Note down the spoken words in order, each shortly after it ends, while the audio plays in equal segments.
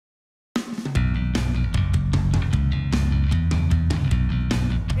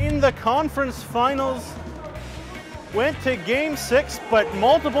the conference finals went to game 6, but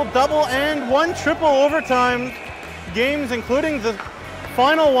multiple double and 1 triple overtime games, including the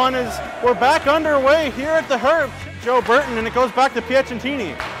final one. Is we're back underway here at the Herb. Joe Burton, and it goes back to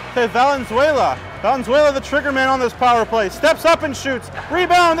Piacentini, to Valenzuela. Valenzuela, the trigger man on this power play, steps up and shoots.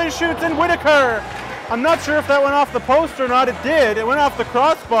 Rebound and shoots, and Whitaker. I'm not sure if that went off the post or not. It did. It went off the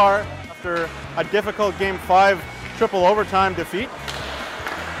crossbar after a difficult game 5 triple overtime defeat.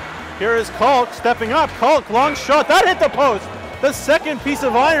 Here is Kalk stepping up. Kalk, long shot. That hit the post. The second piece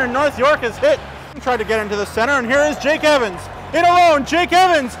of iron North York has hit. Tried to get into the center, and here is Jake Evans. In alone, Jake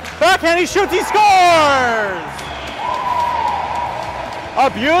Evans. Backhand, he shoots, he scores! A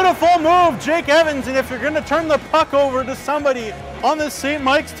beautiful move, Jake Evans, and if you're going to turn the puck over to somebody on the St.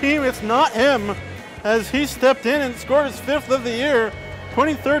 Mike's team, it's not him, as he stepped in and scored his 5th of the year,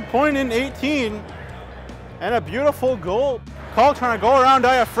 23rd point in 18, and a beautiful goal. Kalk trying to go around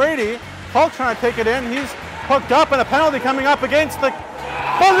Iafredi. Kalk trying to take it in. He's hooked up, and a penalty coming up against the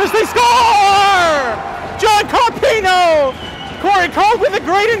Buzzers. They score! John Carpino! Corey Kalk with a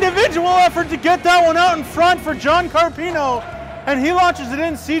great individual effort to get that one out in front for John Carpino. And he launches it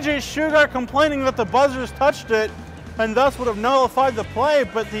in. CJ Shugart complaining that the Buzzers touched it and thus would have nullified the play,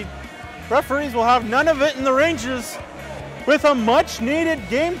 but the referees will have none of it, and the Rangers, with a much-needed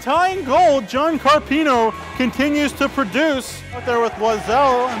game-tying goal, John Carpino continues to produce. Out there with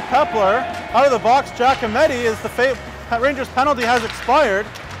Loiselle and Pepler. Out of the box, Giacometti, as the Rangers penalty has expired.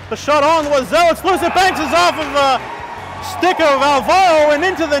 The shot on Loiselle, it's loose, it bounces off of the stick of Alvaro and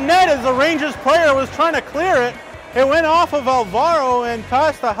into the net as the Rangers player was trying to clear it. It went off of Alvaro and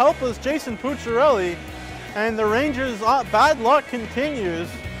past the helpless Jason Pucciarelli, and the Rangers' bad luck continues.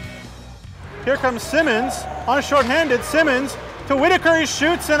 Here comes Simmons on a shorthanded. Simmons to Whitaker, he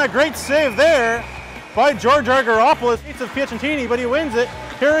shoots, and a great save there by George Argyropoulos. It's of Piacentini, but he wins it.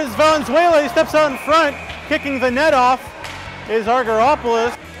 Here is Valenzuela, he steps out in front, kicking the net off is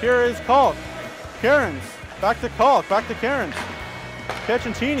Argyropoulos. Here is Kalk. Cairns, back to Kalk, back to Cairns.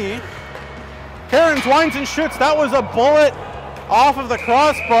 Piacentini. Cairns winds and shoots. That was a bullet off of the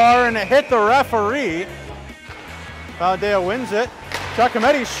crossbar, and it hit the referee. Valadeo wins it.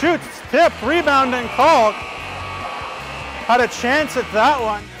 Giacometti shoots, tipped, rebound, and Kalk had a chance at that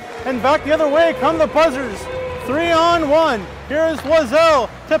one. And back the other way come the Buzzers. 3-on-1. Here is Loiselle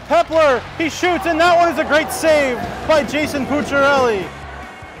to Pepler. He shoots, and that one is a great save by Jason Pucciarelli.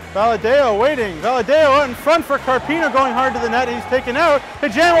 Valadeo waiting. Valadeo out in front for Carpino, going hard to the net. He's taken out. They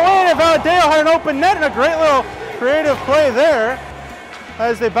jam away, and Valadeo had an open net, and a great little creative play there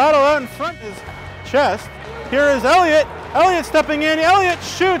as they battle out in front of his chest. Here is Elliott. Elliott stepping in. Elliott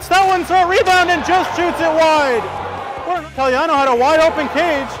shoots. That one's a rebound and just shoots it wide. Italiano had a wide open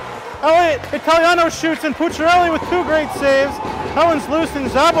cage. Italiano shoots, and Pucciarelli with 2 great saves. That one's loose in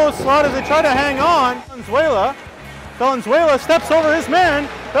Zabo's slot as they try to hang on. Valenzuela steps over his man.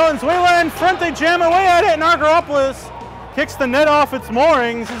 Valenzuela in front, they jam away at it, and Argyropoulos kicks the net off its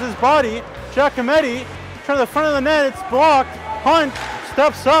moorings. This is his body. Giacometti trying to the front of the net, it's blocked. Hunt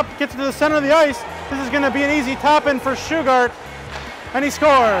steps up, gets to the center of the ice. This is going to be an easy tap-in for Shugart, and he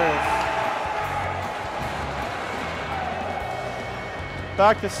scores.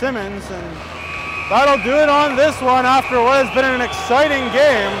 Back to Simmons, and that'll do it on this one after what has been an exciting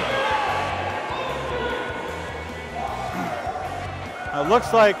game. It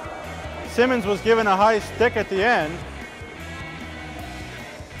looks like Simmons was given a high stick at the end.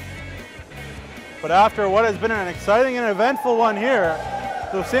 But after what has been an exciting and eventful one here,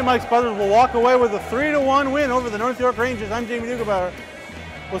 the St. Mike's Buzzers will walk away with a 3-1 win over the North York Rangers. I'm Jamie Dugebauer.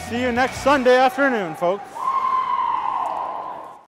 We'll see you next Sunday afternoon, folks.